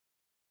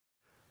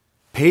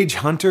Paige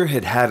Hunter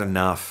had had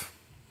enough.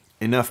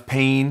 Enough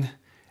pain,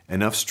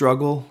 enough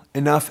struggle,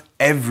 enough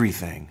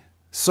everything.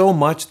 So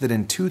much that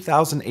in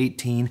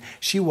 2018,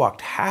 she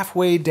walked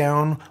halfway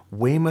down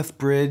Weymouth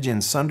Bridge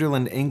in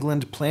Sunderland,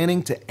 England,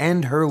 planning to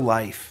end her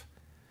life.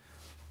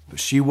 But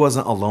she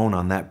wasn't alone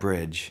on that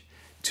bridge.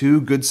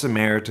 Two good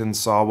Samaritans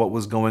saw what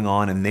was going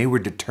on, and they were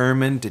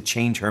determined to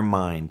change her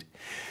mind.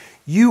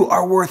 "You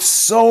are worth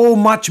so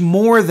much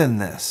more than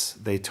this,"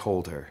 they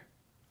told her.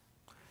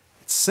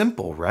 It's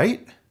simple,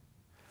 right?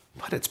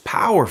 But it's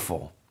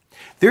powerful.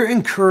 Their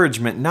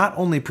encouragement not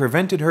only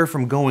prevented her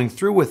from going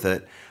through with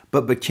it,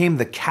 but became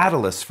the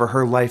catalyst for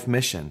her life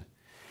mission.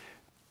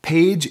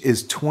 Paige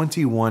is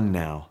 21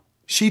 now.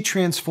 She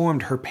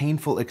transformed her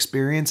painful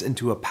experience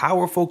into a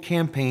powerful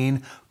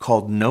campaign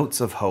called Notes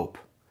of Hope.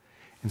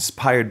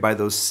 Inspired by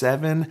those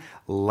 7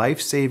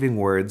 life-saving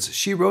words,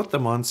 she wrote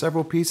them on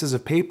several pieces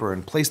of paper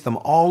and placed them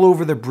all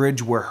over the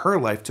bridge where her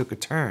life took a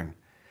turn.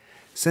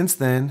 Since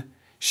then,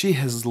 she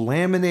has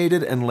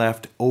laminated and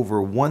left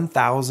over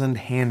 1,000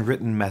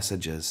 handwritten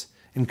messages,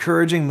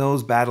 encouraging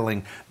those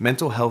battling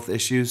mental health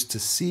issues to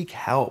seek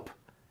help.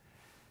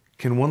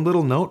 Can one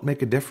little note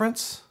make a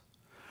difference?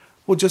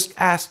 Well, just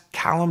ask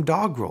Callum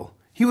Dogrel.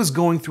 He was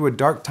going through a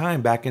dark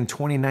time back in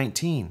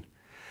 2019.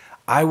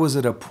 "I was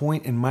at a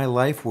point in my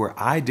life where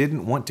I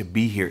didn't want to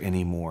be here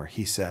anymore,"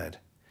 he said.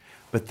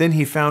 But then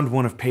he found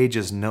one of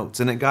Paige's notes,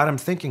 and it got him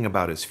thinking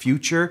about his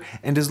future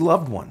and his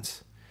loved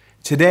ones.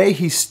 Today,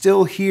 he's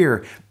still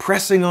here,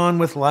 pressing on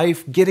with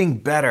life, getting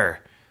better.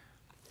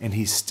 And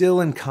he's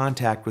still in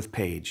contact with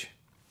Paige.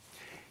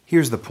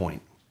 Here's the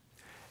point.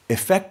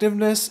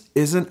 Effectiveness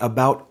isn't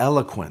about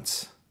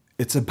eloquence.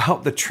 It's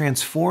about the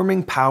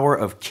transforming power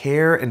of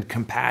care and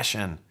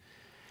compassion.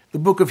 The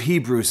book of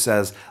Hebrews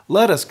says,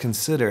 "Let us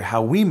consider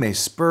how we may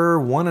spur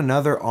one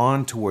another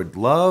on toward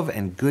love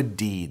and good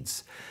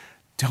deeds."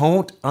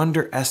 Don't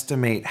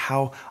underestimate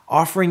how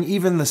offering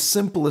even the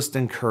simplest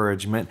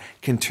encouragement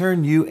can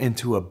turn you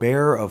into a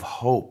bearer of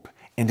hope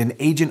and an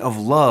agent of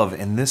love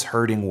in this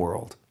hurting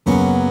world.